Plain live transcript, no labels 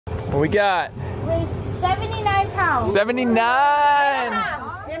What we got? Weighs 79 pounds.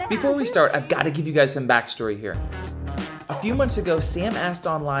 79! Before we start, I've got to give you guys some backstory here. A few months ago, Sam asked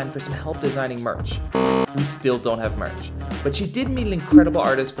online for some help designing merch. We still don't have merch. But she did meet an incredible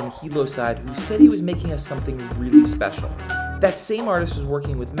artist from Hilo side who said he was making us something really special. That same artist was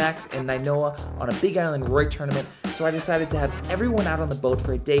working with Max and Nainoa on a Big Island Roy tournament, so I decided to have everyone out on the boat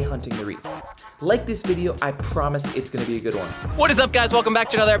for a day hunting the reef. Like this video, I promise it's gonna be a good one. What is up, guys? Welcome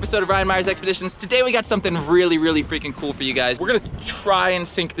back to another episode of Ryan Meyer's Expeditions. Today we got something really freaking cool for you guys. We're gonna try and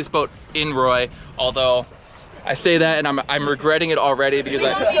sink this boat in Roy, although I say that and I'm regretting it already because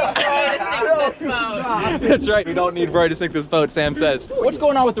That's right, we don't need Roy to sink this boat, Sam says. What's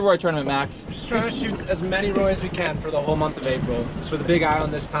going on with the Roy tournament, Max? Just trying to shoot as many Roy as we can for the whole month of April. It's for the Big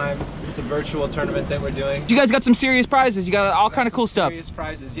Island this time. It's a virtual tournament that we're doing. You guys got some serious prizes. You got all kind of cool stuff. Serious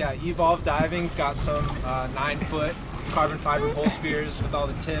prizes, yeah. Evolve Diving got some 9-foot carbon fiber pole spears with all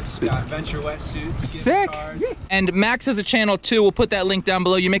the tips. Got Venture wetsuits. Sick. Cards. And Max has a channel too. We'll put that link down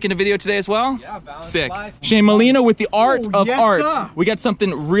below. You making a video today as well? Yeah, Balance Sick. Life. Shane Molina with the art of yes, art. sir. We got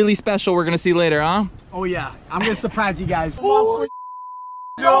something really special we're gonna see later, huh? Oh yeah, I'm gonna surprise you guys. No.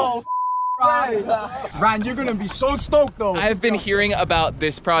 Ryan, you're gonna be so stoked though. I've been hearing about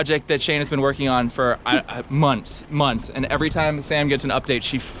this project that Shane has been working on for months, and every time Sam gets an update,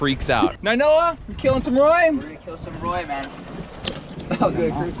 she freaks out. Nainoa, you killing some Roy? We're gonna kill some Roy, man. That was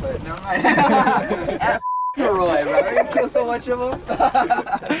good cruise, but never mind. Roy, bro. We're gonna kill so much of them.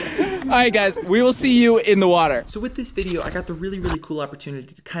 All right, guys, we will see you in the water. So with this video, I got the really cool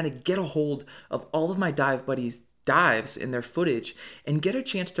opportunity to kind of get a hold of all of my dive buddies' dives in their footage and get a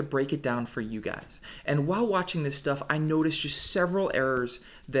chance to break it down for you guys. And while watching this stuff, I noticed just several errors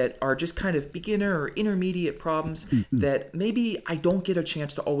that are just kind of beginner or intermediate problems that maybe I don't get a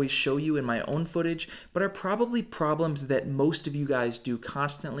chance to always show you in my own footage, but are probably problems that most of you guys do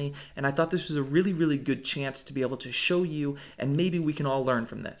constantly. And I thought this was a really good chance to be able to show you, and maybe we can all learn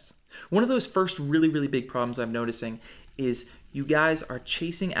from this. One of those first really big problems I'm noticing is you guys are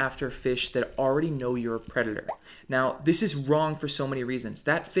chasing after fish that already know you're a predator. Now, this is wrong for so many reasons.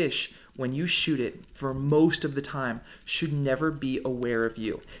 That fish, when you shoot it, for most of the time, should never be aware of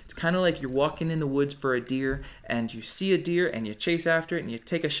you. It's kind of like you're walking in the woods for a deer, and you see a deer, and you chase after it, and you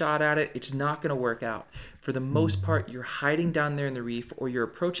take a shot at it. It's not going to work out. For the most part, you're hiding down there in the reef, or you're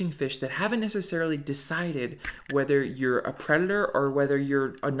approaching fish that haven't necessarily decided whether you're a predator or whether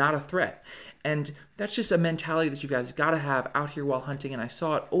you're not a threat. And that's just a mentality that you guys have got to have out here while hunting, and I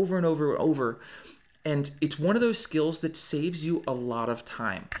saw it over and over. And it's one of those skills that saves you a lot of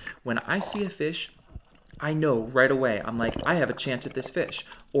time. When I see a fish, I know right away, I'm like, I have a chance at this fish.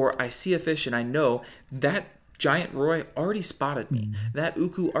 Or I see a fish and I know that giant Roy already spotted me. That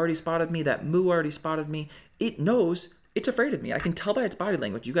uku already spotted me. That moo already spotted me. It knows it's afraid of me. I can tell by its body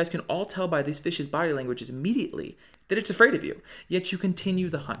language. You guys can all tell by this fish's body languages immediately that it's afraid of you. Yet you continue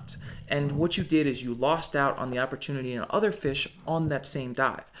the hunt. And what you did is you lost out on the opportunity in other fish on that same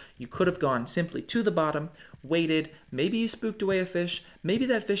dive. You could have gone simply to the bottom, waited, maybe you spooked away a fish, maybe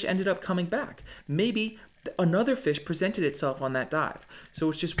that fish ended up coming back. Maybe another fish presented itself on that dive. So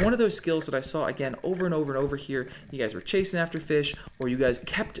it's just one of those skills that I saw again over and over here. You guys were chasing after fish, or you guys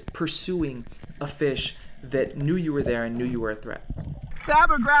kept pursuing a fish that knew you were there and knew you were a threat.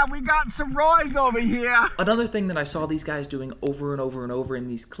 Sabergrab, we got some Roys over here. Another thing that I saw these guys doing over and over in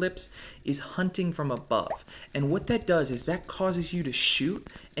these clips is hunting from above. And what that does is that causes you to shoot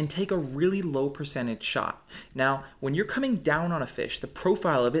and take a really low percentage shot. Now, when you're coming down on a fish, the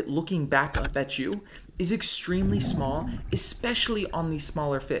profile of it looking back up at you is extremely small, especially on these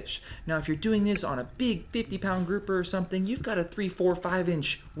smaller fish. Now, if you're doing this on a big 50-pound grouper or something, you've got a 3, 4,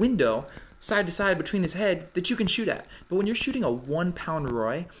 5-inch window side to side between his head that you can shoot at. But when you're shooting a 1-pound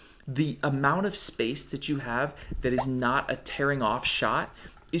Roy, the amount of space that you have that is not a tearing off shot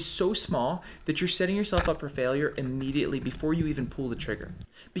is so small that you're setting yourself up for failure immediately before you even pull the trigger.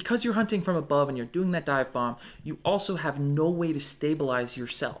 Because you're hunting from above and you're doing that dive bomb, you also have no way to stabilize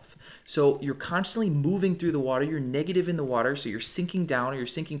yourself. So you're constantly moving through the water, you're negative in the water, so you're sinking down or you're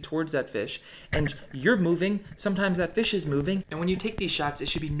sinking towards that fish, and you're moving, sometimes that fish is moving, and when you take these shots, it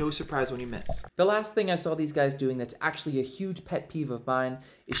should be no surprise when you miss. The last thing I saw these guys doing that's actually a huge pet peeve of mine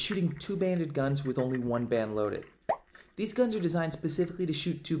is shooting 2-banded guns with only 1 band loaded. These guns are designed specifically to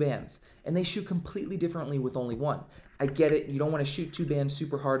shoot 2 bands, and they shoot completely differently with only 1. I get it, you don't want to shoot 2 bands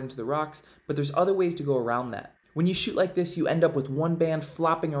super hard into the rocks, but there's other ways to go around that. When you shoot like this, you end up with 1 band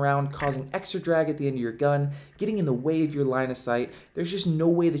flopping around, causing extra drag at the end of your gun, getting in the way of your line of sight. There's just no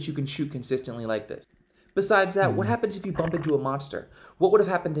way that you can shoot consistently like this. Besides that, what happens if you bump into a monster? What would have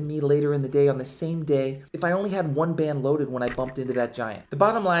happened to me later in the day on the same day if I only had one band loaded when I bumped into that giant? The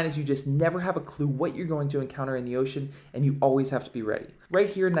bottom line is you just never have a clue what you're going to encounter in the ocean, and you always have to be ready. Right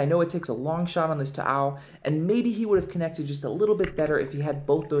here, and I know it takes a long shot on this ta'au, and maybe he would have connected just a little bit better if he had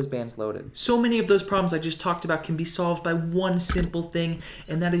both those bands loaded. So many of those problems I just talked about can be solved by one simple thing,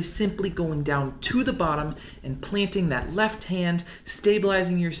 and that is simply going down to the bottom and planting that left hand,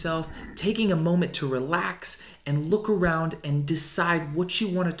 stabilizing yourself, taking a moment to relax and look around and decide what you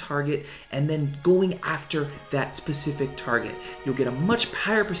want to target, and then going after that specific target. You'll get a much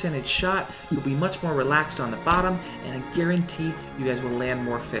higher percentage shot, you'll be much more relaxed on the bottom, and I guarantee you guys will land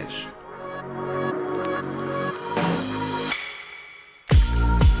more fish.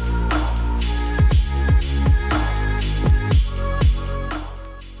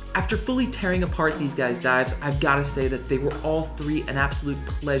 After fully tearing apart these guys' dives, I've got to say that they were all three an absolute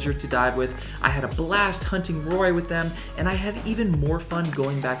pleasure to dive with. I had a blast hunting Roy with them, and I had even more fun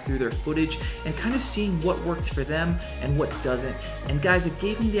going back through their footage and kind of seeing what works for them and what doesn't. And guys, it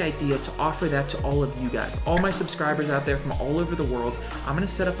gave me the idea to offer that to all of you guys, all my subscribers out there from all over the world. I'm going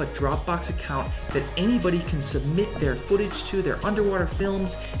to set up a Dropbox account that anybody can submit their footage to, their underwater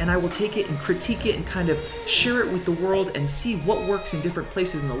films, and I will take it and critique it and kind of share it with the world and see what works in different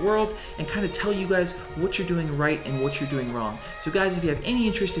places in the world, and kind of tell you guys what you're doing right and what you're doing wrong. So guys, if you have any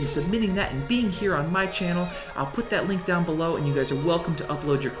interest in submitting that and being here on my channel, I'll put that link down below, and you guys are welcome to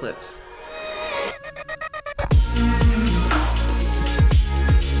upload your clips.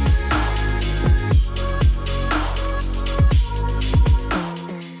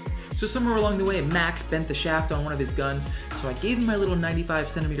 So somewhere along the way, Max bent the shaft on one of his guns, so I gave him my little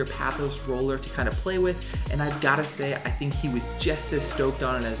 95cm Pathos roller to kind of play with, and I've got to say, I think he was just as stoked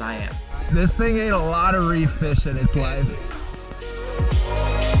on it as I am. This thing ate a lot of reef fish in its life.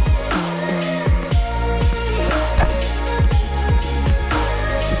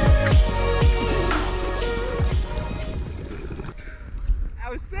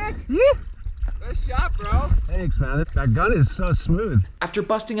 That was sick. Yeah. Nice shot, bro. Thanks, man. That gun is so smooth. After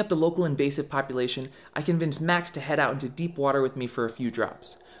busting up the local invasive population, I convinced Max to head out into deep water with me for a few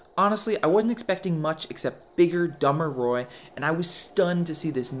drops. Honestly, I wasn't expecting much except bigger, dumber Roy, and I was stunned to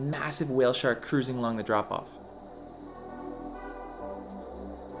see this massive whale shark cruising along the drop-off.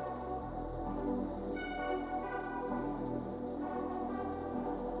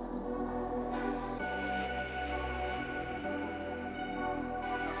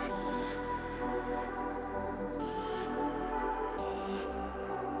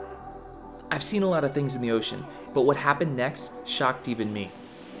 I've seen a lot of things in the ocean, but what happened next shocked even me.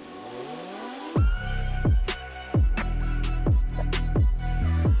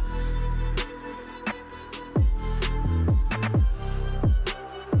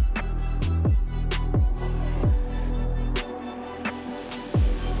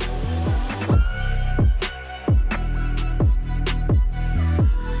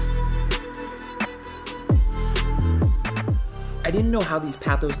 I didn't know how these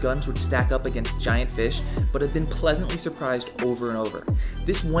Pathos guns would stack up against giant fish, but I've been pleasantly surprised over and over.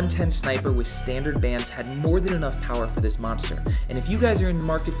 This 110 sniper with standard bands had more than enough power for this monster. And if you guys are in the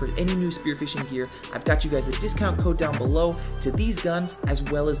market for any new spearfishing gear, I've got you guys a discount code down below to these guns as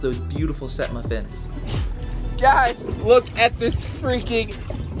well as those beautiful Setma fins. Guys, look at this freaking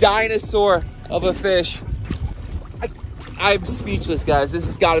dinosaur of a fish. I'm speechless, guys. This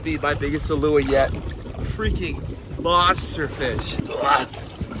has got to be my biggest Alua yet. Freaking monster fish.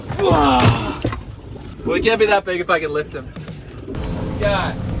 Well, it can't be that big if I can lift him.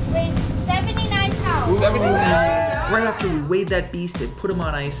 God. Weighs 79 pounds. 79. Right after we weighed that beast and put him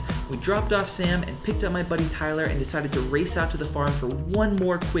on ice, we dropped off Sam and picked up my buddy Tyler and decided to race out to the farm for one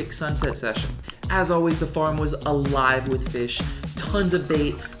more quick sunset session. As always, the farm was alive with fish. Tons of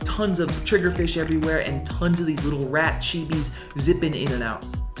bait, tons of triggerfish everywhere, and tons of these little rat chibis zipping in and out.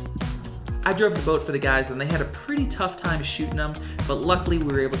 I drove the boat for the guys and they had a pretty tough time shooting them, but luckily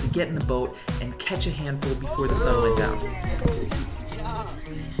we were able to get in the boat and catch a handful before the sun went down.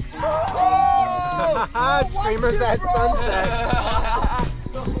 Screamers at sunset.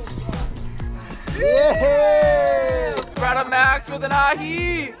 Yeah! Brought a Max with an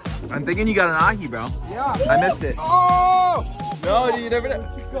ahi. I'm thinking you got an ahi, bro. Yeah. I missed it. Oh! No, you never know.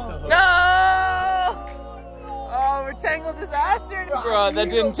 No! Oh, we're tangled disaster. Bro, that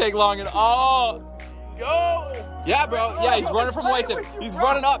didn't take long at all. Go! Yeah, bro. Yeah, he's running from white tip. He's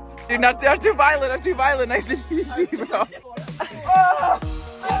running up. Dude, not too violent. Not too violent. Nice and easy, bro.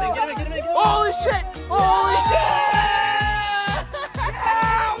 Holy shit! Holy shit!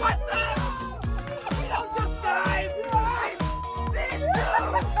 What's up? We don't just dive.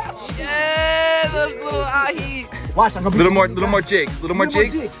 Yeah, those little ahi. Watch, I'm gonna be Little more jigs, little more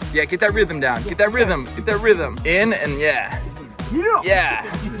jigs. jigs. Yeah, get that rhythm down. Get that rhythm. Get that rhythm. In and yeah. Yeah.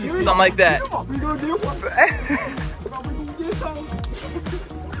 Something like that. We gonna do one. We gonna get some.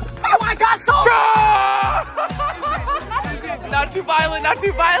 Oh, I got some. Not too violent, not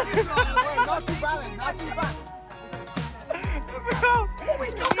too violent. Not too violent, not too violent.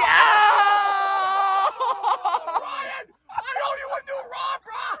 Yeah! Ryan, I know you a new rod,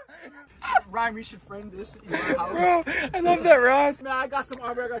 bro. Ryan, we should friend this in your house. Bro, I love that rod. Man, I got some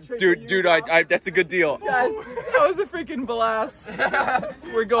armor I got trade for you. Dude, I that's a good deal. Guys, that was a freaking blast.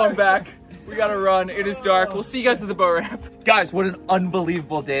 We're going back. We gotta run. It is dark. We'll see you guys at the boat ramp. Guys, what an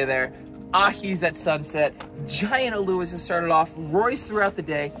unbelievable day there. Ahis at sunset. Giant Aluas has started off. Roy's throughout the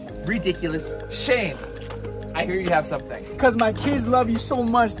day. Ridiculous. Shane, I hear you have something. Because my kids love you so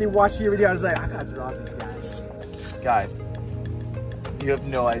much, they watch you every day. I was like, I gotta draw these guys. Guys, you have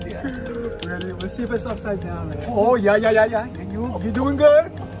no idea. Ready? Let's see if it's upside down, man. Oh, yeah. You doing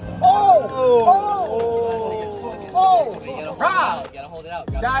good? Oh! Rob! You gotta hold it out.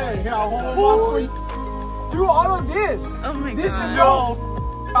 Got it. Here, I'll hold it off. Do all of this. Oh my This is no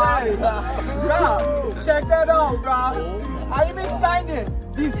Rob, check that out, Rob. I even signed it.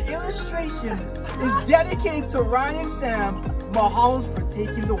 This illustration is dedicated to Ryan and Sam Mahomes for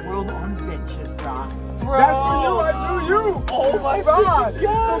taking the world on ventures, bro. That's for you, I do you. Oh my God. So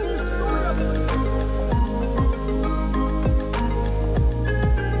there's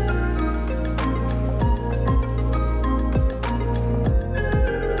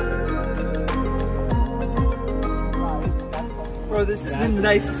Bro, this is the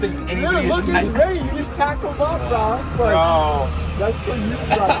nicest thing anybody look, it's ready. You just tack them up, bro. Bro. That's for you,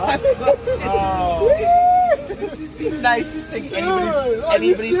 bro. This is the nicest thing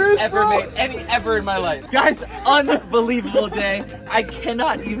anybody's ever made, ever in my life. Guys, unbelievable day. I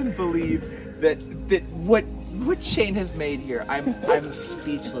cannot even believe that what Shane has made here. I'm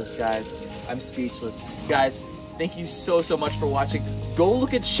speechless, guys. I'm speechless. Guys, thank you so much for watching. Go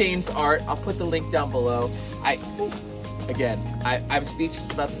look at Shane's art. I'll put the link down below. Again, I'm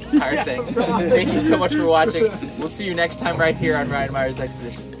speechless about this entire thing. Thank you so much for watching. We'll see you next time right here on Ryan Myers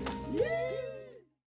Expedition.